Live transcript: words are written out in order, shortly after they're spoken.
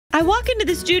I walk into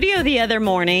the studio the other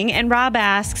morning and Rob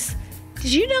asks,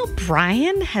 "Did you know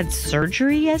Brian had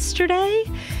surgery yesterday?"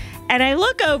 And I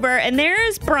look over and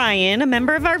there's Brian, a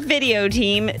member of our video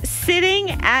team,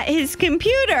 sitting at his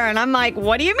computer. And I'm like,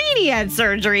 what do you mean he had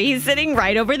surgery? He's sitting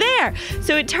right over there.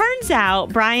 So it turns out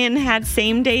Brian had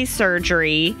same-day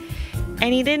surgery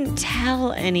and he didn't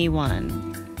tell anyone.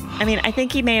 I mean, I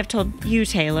think he may have told you,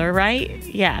 Taylor, right?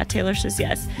 Yeah, Taylor says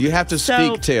yes. You have to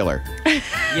speak, Taylor.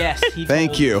 Yes.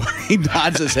 Thank you. He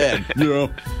nods his head. Yeah.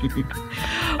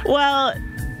 Well,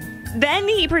 then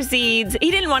he proceeds. He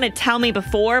didn't want to tell me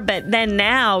before, but then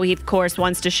now he, of course,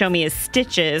 wants to show me his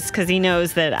stitches because he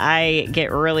knows that I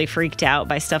get really freaked out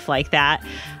by stuff like that.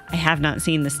 I have not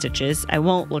seen the stitches. I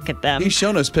won't look at them. He's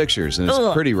shown us pictures, and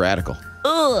it's pretty radical.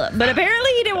 Ugh. But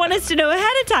apparently he didn't want us to know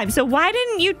ahead of time. So why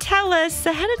didn't you tell us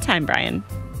ahead of time, Brian?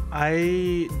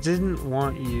 I didn't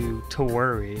want you to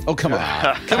worry. Oh, come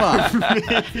on. Come on.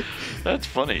 That's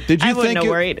funny. Did you I wouldn't think have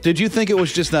worried. Did you think it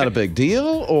was just not a big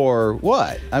deal, or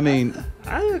what? I mean,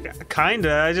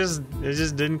 Kinda. It just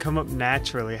didn't come up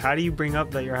naturally. How do you bring up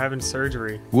that you're having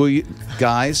surgery? will you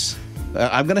guys?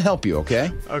 I'm going to help you,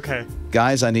 okay? Okay.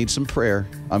 Guys, I need some prayer.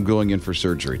 I'm going in for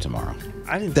surgery tomorrow.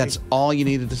 I didn't. That's all you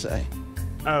needed to say,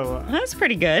 Oh. That's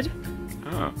pretty good.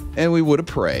 Oh. and we would have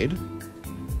prayed,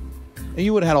 and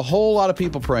you would have had a whole lot of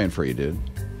people praying for you, dude.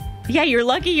 Yeah, you're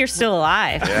lucky you're still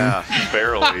alive. Yeah,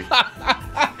 barely.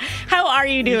 How are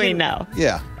you doing, though?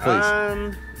 Yeah,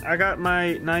 please. I got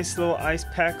my nice little ice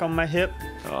pack on my hip.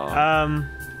 Oh.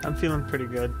 I'm feeling pretty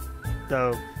good,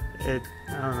 though. I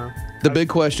don't know. The big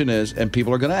question is, and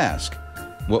people are going to ask,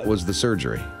 what was the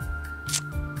surgery?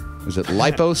 Was it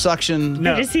liposuction?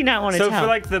 Or does he not want to so tell? for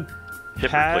like the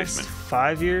Hip past replacement.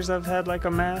 5 years, I've had like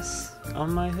a mass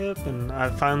on my hip, and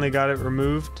I finally got it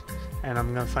removed, and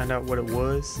I'm gonna find out what it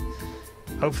was.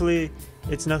 Hopefully,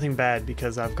 it's nothing bad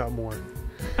because I've got more.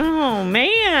 Oh,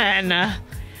 man.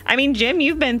 I mean, Jim,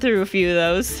 you've been through a few of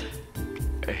those.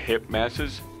 Hip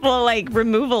masses? Well, like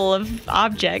removal of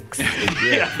objects.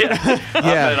 Yeah.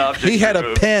 Yeah, he had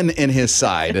a pen in his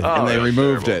side, and they that was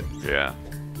removed terrible. it. Yeah.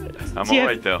 I'm Do you all have-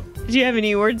 right, though. Do you have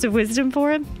any words of wisdom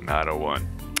for him? Not a one.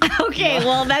 Okay,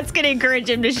 well, that's going to encourage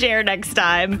him to share next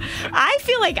time. I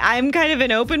feel like I'm kind of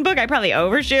an open book. I probably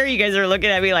overshare. You guys are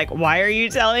looking at me like, why are you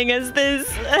telling us this?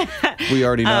 We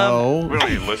already know. We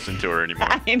don't even listen to her anymore.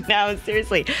 I know,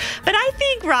 seriously. But I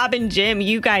think Rob and Jim,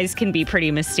 you guys can be pretty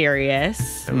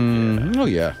mysterious. Oh,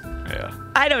 yeah. Yeah.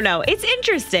 I don't know. It's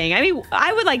interesting. I mean,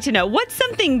 I would like to know, what's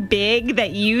something big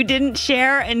that you didn't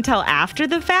share until after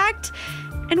the fact?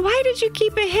 And why did you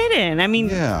keep it hidden? I mean,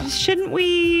 shouldn't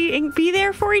we be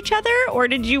there for each other? Or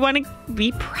did you want to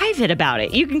be private about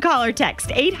it? You can call or text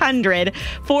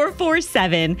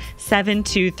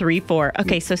 800-447-7234.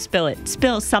 Okay, so spill it.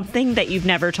 Spill something that you've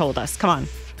never told us. Come on.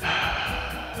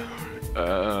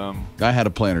 I had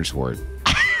a planner's word.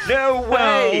 No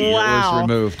way! Oh, wow. It was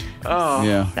removed. Oh.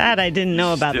 Yeah. That I didn't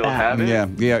know about Still that. have it?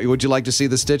 Yeah. Would you like to see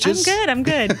the stitches? I'm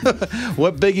good.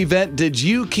 What big event did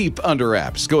you keep under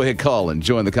wraps? Go ahead, call and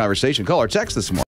join the conversation. Call or text this morning.